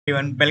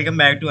Everyone, welcome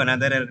back to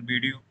another error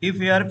video. If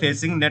you are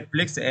facing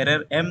Netflix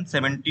error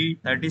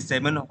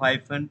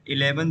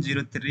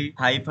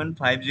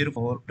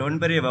M7037-1103-504,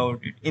 don't worry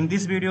about it. In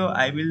this video,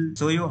 I will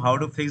show you how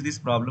to fix this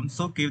problem.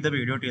 So keep the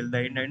video till the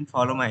end and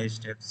follow my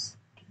steps.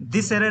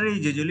 This error is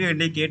usually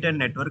indicate a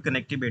network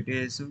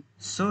connectivity issue.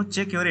 So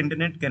check your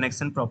internet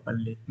connection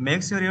properly.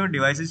 Make sure your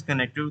device is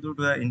connected to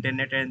the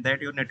internet and that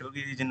your network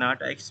is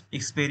not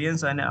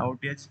experience an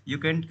outage. You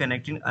can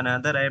connect in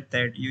another app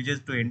that uses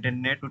to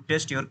internet to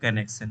test your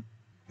connection.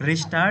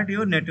 Restart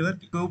your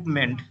network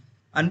equipment.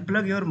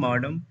 Unplug your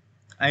modem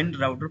and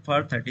router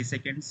for 30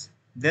 seconds.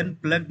 Then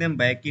plug them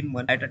back in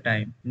one at a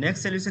time.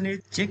 Next solution is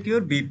check your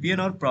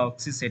VPN or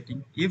proxy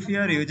setting. If you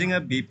are using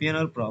a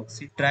VPN or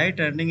proxy, try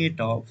turning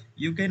it off.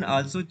 You can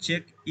also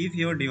check if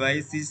your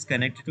device is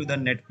connected to the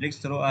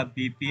Netflix through a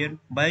VPN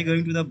by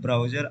going to the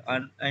browser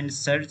and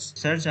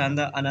search on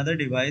the another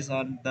device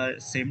on the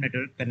same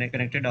network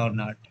connected or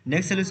not.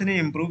 Next solution is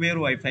improve your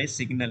Wi-Fi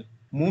signal.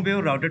 Move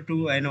your router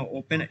to an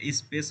open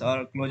space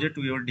or closer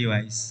to your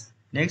device.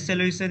 Next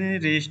solution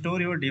is restore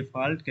your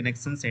default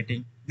connection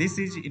setting. This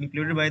is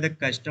included by the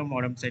custom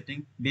modem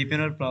setting,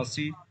 VPN or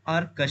proxy,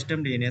 or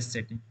custom DNS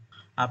setting.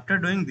 After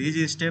doing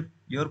these steps,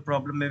 your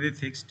problem may be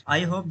fixed.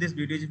 I hope this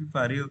video is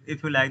for you.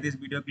 If you like this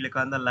video, click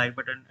on the like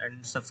button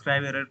and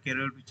subscribe our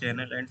career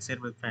channel and share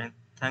with friends.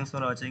 Thanks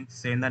for watching.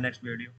 See you in the next video.